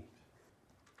 18.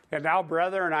 And now,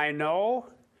 brethren, I know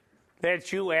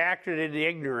that you acted in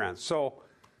ignorance. So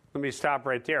let me stop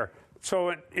right there.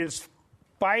 So in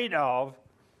spite of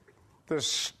the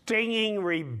stinging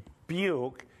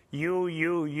rebuke, you,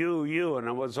 and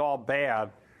it was all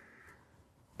bad,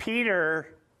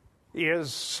 Peter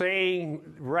is saying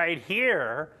right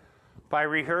here, by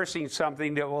rehearsing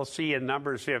something that we'll see in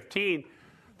Numbers 15,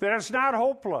 that it's not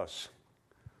hopeless.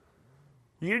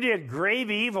 You did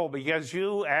grave evil because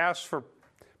you asked for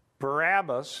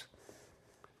Barabbas.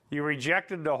 You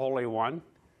rejected the Holy One.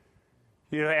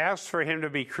 You asked for him to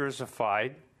be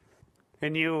crucified,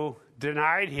 and you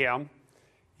denied him,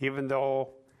 even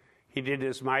though he did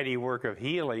this mighty work of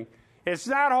healing. It's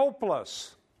not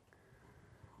hopeless,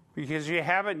 because you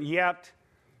haven't yet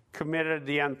committed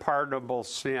the unpardonable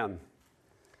sin.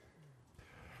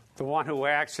 The one who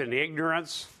acts in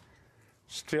ignorance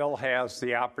still has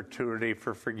the opportunity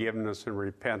for forgiveness and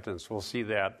repentance. We'll see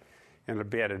that in a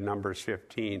bit in Numbers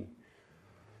 15.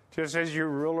 Just as your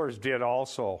rulers did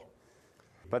also.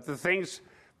 But the things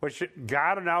which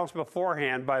God announced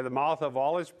beforehand by the mouth of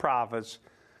all his prophets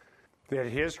that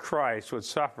his Christ would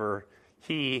suffer,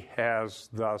 he has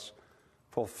thus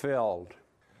fulfilled.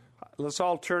 Let's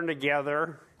all turn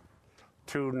together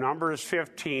to Numbers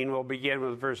 15. We'll begin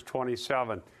with verse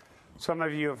 27. Some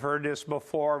of you have heard this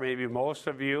before, maybe most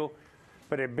of you,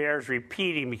 but it bears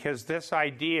repeating because this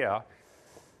idea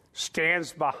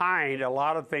stands behind a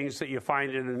lot of things that you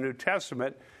find in the New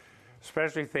Testament,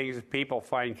 especially things that people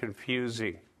find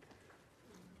confusing.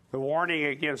 The warning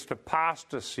against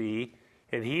apostasy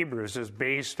in Hebrews is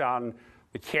based on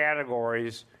the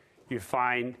categories you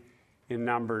find in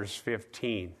Numbers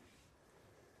 15.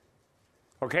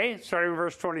 Okay, starting with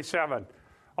verse 27.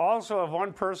 Also, if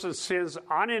one person sins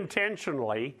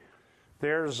unintentionally,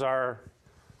 there's our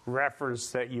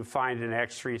reference that you find in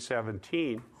Acts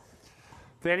 3:17,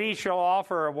 then he shall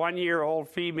offer a 1-year-old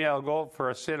female goat for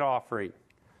a sin offering.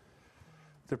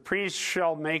 The priest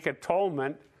shall make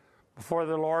atonement before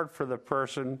the Lord for the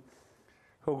person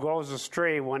who goes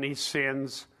astray when he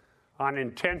sins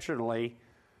unintentionally,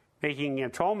 making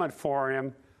atonement for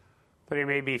him that he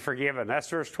may be forgiven. That's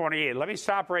verse 28. Let me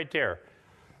stop right there.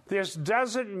 This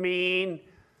doesn't mean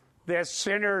that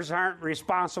sinners aren't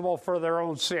responsible for their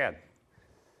own sin.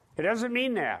 It doesn't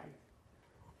mean that.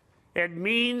 It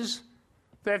means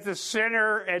that the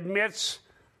sinner admits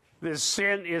that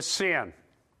sin is sin.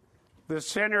 The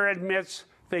sinner admits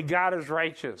that God is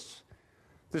righteous.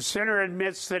 The sinner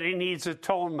admits that he needs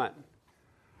atonement.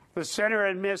 The sinner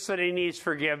admits that he needs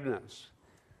forgiveness.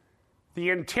 The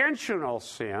intentional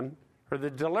sin, or the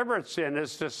deliberate sin,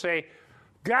 is to say,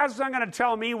 God's not going to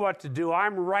tell me what to do.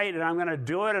 I'm right, and I'm going to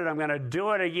do it, and I'm going to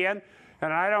do it again,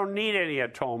 and I don't need any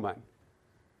atonement.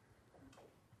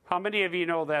 How many of you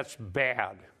know that's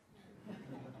bad?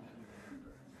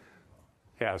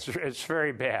 Yeah, it's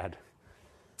very bad.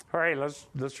 All right,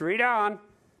 let's read on.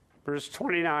 Verse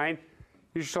 29.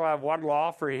 You shall have one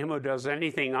law for him who does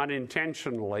anything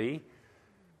unintentionally,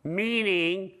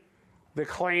 meaning the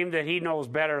claim that he knows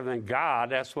better than God.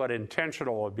 That's what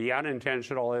intentional would be.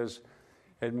 Unintentional is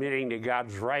admitting that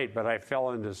God's right, but I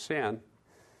fell into sin.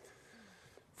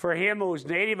 For him who is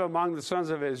native among the sons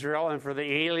of Israel, and for the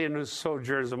alien who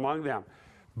sojourns among them.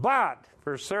 But,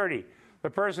 verse 30, the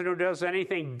person who does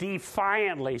anything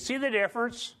defiantly. See the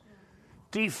difference?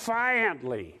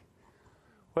 Defiantly.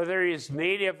 Whether he's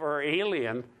native or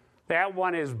alien, that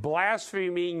one is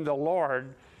blaspheming the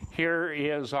Lord. Here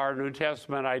is our New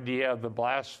Testament idea of the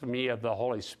blasphemy of the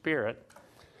Holy Spirit.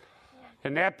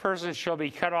 And that person shall be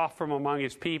cut off from among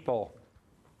his people,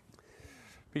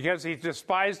 because he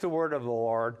despised the word of the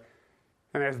Lord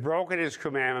and has broken his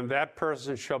commandment. That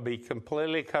person shall be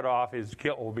completely cut off. His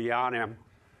guilt will be on him.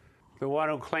 The one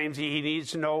who claims he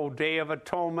needs no day of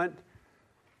atonement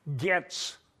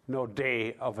gets no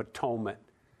day of atonement.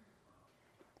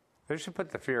 They should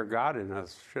put the fear of God in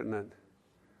us, shouldn't it?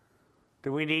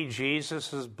 Do we need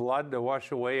Jesus' blood to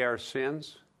wash away our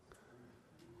sins?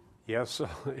 Yes,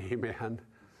 amen.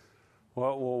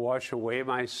 What will wash away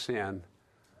my sin?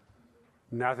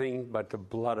 Nothing but the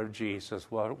blood of Jesus.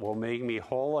 What will make me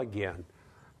whole again?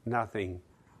 Nothing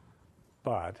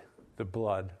but the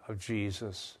blood of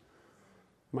Jesus.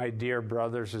 My dear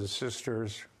brothers and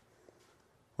sisters,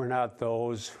 we're not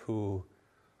those who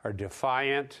are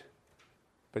defiant,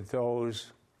 but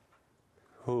those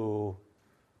who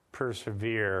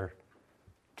persevere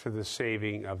to the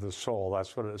saving of the soul.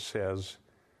 That's what it says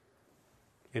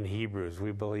in Hebrews.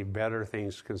 We believe better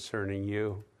things concerning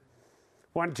you.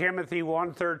 1 Timothy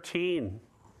 1:13,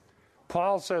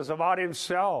 Paul says about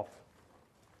himself,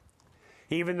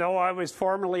 even though I was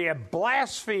formerly a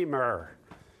blasphemer.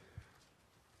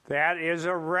 That is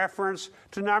a reference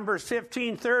to Numbers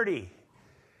 15:30.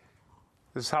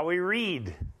 This is how we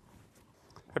read.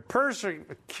 A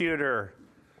persecutor,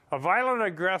 a violent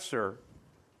aggressor,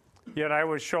 yet I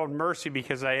was shown mercy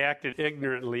because I acted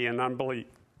ignorantly in unbelief.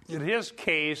 In his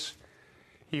case,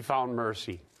 he found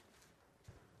mercy.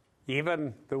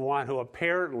 Even the one who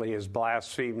apparently is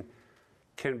blasphemed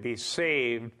can be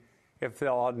saved if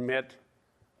they'll admit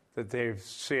that they've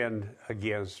sinned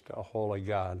against a holy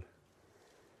God.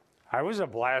 I was a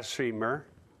blasphemer.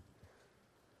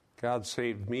 God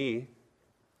saved me.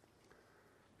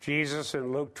 Jesus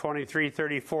in Luke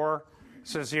 23:34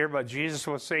 says here, but Jesus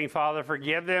was saying, Father,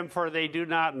 forgive them, for they do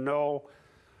not know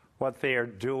what they are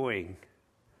doing.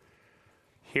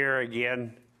 Here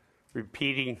again,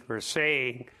 repeating or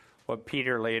saying what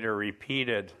Peter later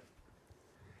repeated.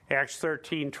 Acts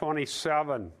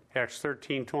 13:27. Acts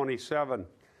 13:27.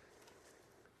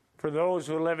 For those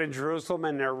who live in Jerusalem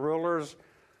and their rulers,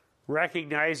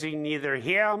 recognizing neither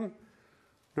him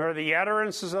nor the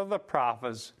utterances of the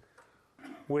prophets,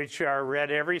 which are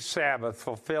read every Sabbath,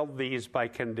 fulfilled these by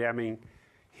condemning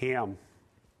him.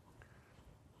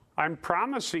 I'm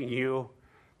promising you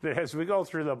that as we go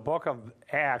through the book of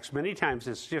Acts, many times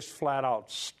it's just flat out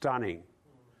stunning.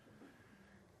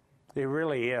 It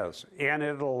really is. And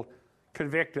it'll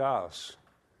convict us.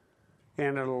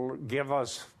 And it'll give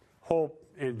us hope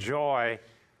and joy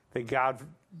that God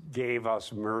gave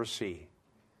us mercy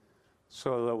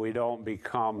so that we don't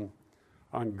become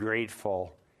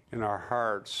ungrateful in our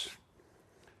hearts.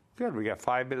 Good, we got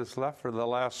 5 minutes left for the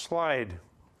last slide.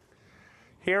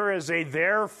 Here is a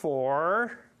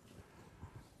therefore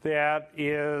that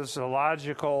is a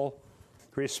logical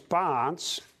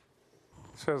response.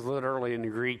 It says literally in the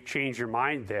Greek, change your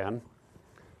mind then.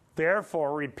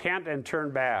 Therefore, repent and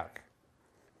turn back.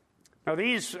 Now,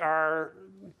 these are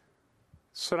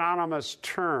synonymous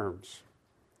terms.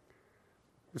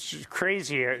 It's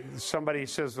crazy. Somebody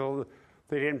says, well,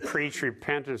 they didn't preach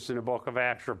repentance in the book of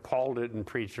Acts, or Paul didn't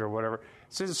preach it, or whatever.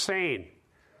 It's insane.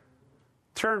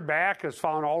 Turn back is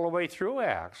found all the way through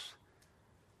Acts,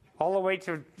 all the way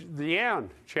to the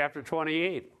end, chapter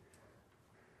 28.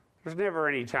 There's never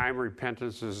any time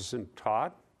repentance isn't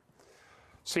taught.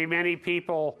 See, many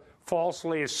people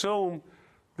falsely assume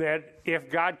that if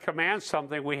God commands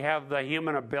something, we have the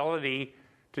human ability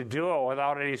to do it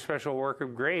without any special work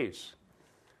of grace.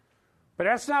 But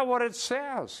that's not what it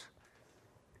says.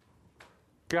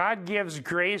 God gives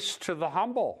grace to the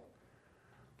humble.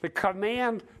 The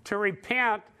command to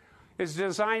repent is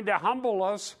designed to humble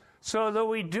us so that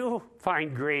we do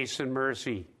find grace and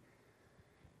mercy.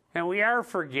 And we are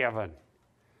forgiven.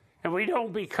 And we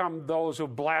don't become those who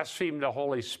blaspheme the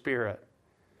Holy Spirit,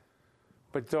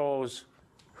 but those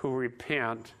who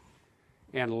repent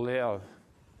and live.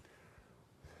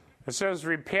 It says,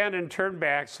 repent and turn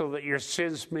back so that your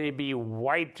sins may be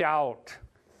wiped out.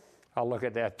 I'll look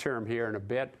at that term here in a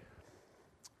bit.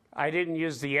 I didn't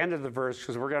use the end of the verse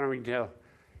because we're going to,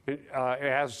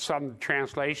 as some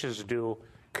translations do,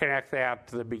 connect that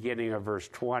to the beginning of verse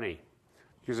 20,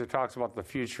 because it talks about the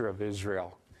future of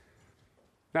Israel.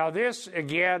 Now this,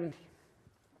 again,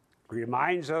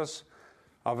 reminds us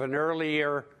of an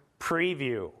earlier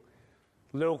preview.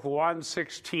 Luke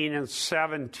 1:16 and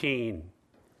 17.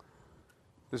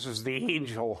 This is the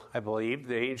angel, I believe.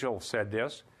 The angel said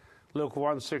this. Luke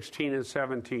 1:16 and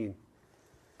 17.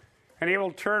 And he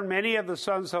will turn many of the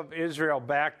sons of Israel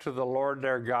back to the Lord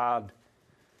their God.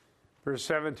 Verse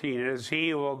 17, it is he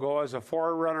who will go as a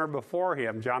forerunner before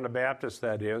him, John the Baptist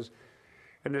that is,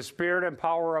 in the spirit and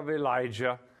power of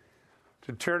Elijah,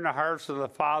 to turn the hearts of the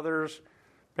fathers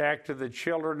back to the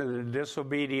children and the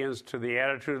disobedience to the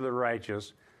attitude of the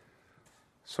righteous,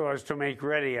 so as to make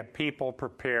ready a people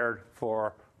prepared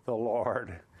for the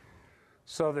Lord.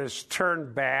 So this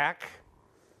turn back,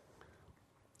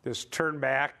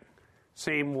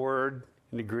 same word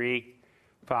in the Greek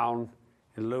found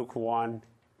in Luke 1,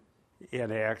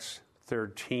 in Acts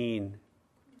 13.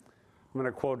 I'm going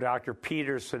to quote Dr.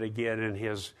 Peterson again in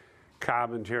his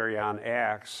commentary on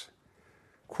Acts.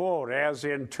 Quote, as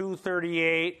in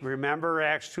 2:38, remember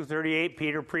Acts 2:38,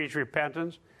 Peter preached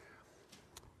repentance.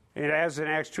 And as in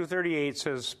Acts 2:38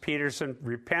 says Peterson,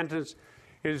 repentance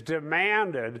is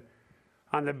demanded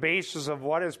on the basis of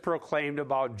what is proclaimed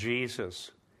about Jesus.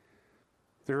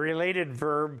 The related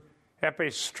verb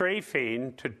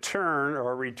epistraphein, to turn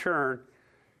or return,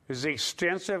 is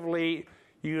extensively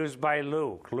used by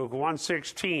Luke. Luke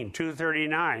 1:16,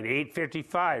 2:39,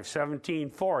 8:55,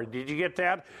 17:4. Did you get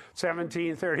that?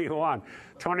 17:31,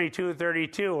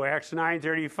 22:32, Acts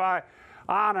 9:35,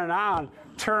 on and on.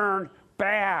 Turn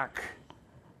back.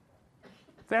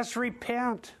 That's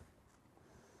repent.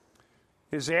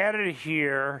 Is added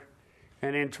here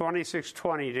and in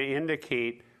 26:20 to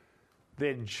indicate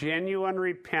that genuine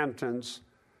repentance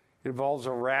involves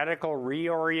a radical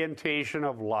reorientation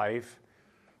of life,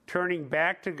 turning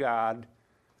back to God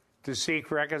to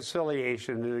seek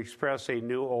reconciliation and express a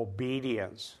new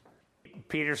obedience.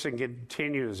 Peterson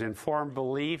continues, informed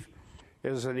belief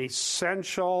is an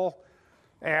essential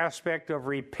aspect of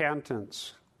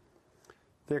repentance.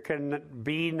 There can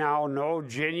be now no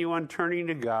genuine turning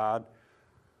to God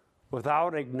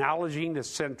without acknowledging the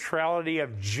centrality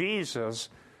of Jesus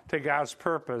to God's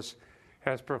purpose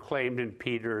as proclaimed in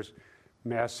Peter's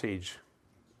message.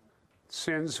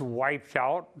 Sins wiped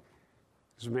out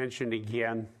is mentioned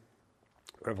again,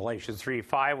 Revelation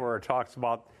 3:5, where it talks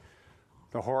about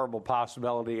the horrible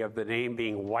possibility of the name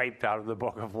being wiped out of the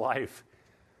book of life.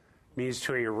 It means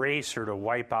to erase or to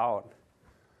wipe out.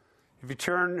 If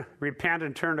you repent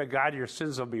and turn to God, your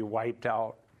sins will be wiped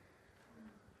out.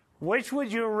 Which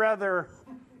would you rather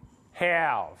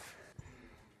have?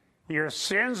 Your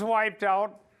sins wiped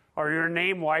out or your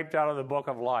name wiped out of the book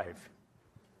of life?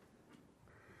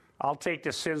 I'll take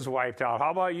the sins wiped out.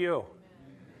 How about you?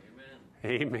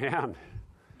 Amen. Amen.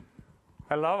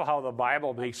 I love how the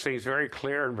Bible makes things very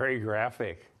clear and very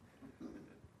graphic.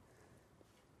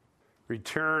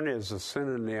 Return is a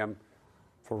synonym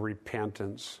for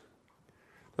repentance.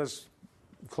 Let's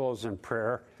close in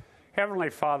prayer. Heavenly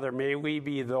Father, may we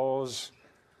be those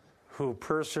who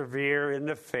persevere in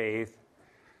the faith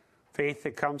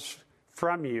that comes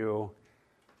from you,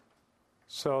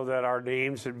 so that our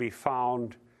names would be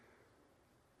found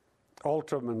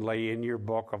ultimately in your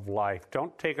book of life.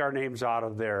 Don't take our names out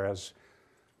of there, as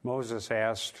Moses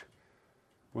asked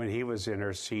when he was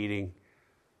interceding.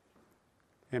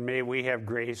 And may we have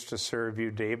grace to serve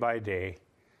you day by day.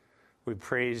 We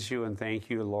praise you and thank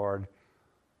you, Lord,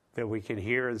 that we can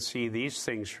hear and see these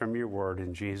things from your word.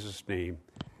 In Jesus' name,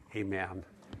 amen.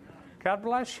 God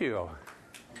bless you.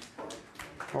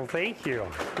 Well, thank you.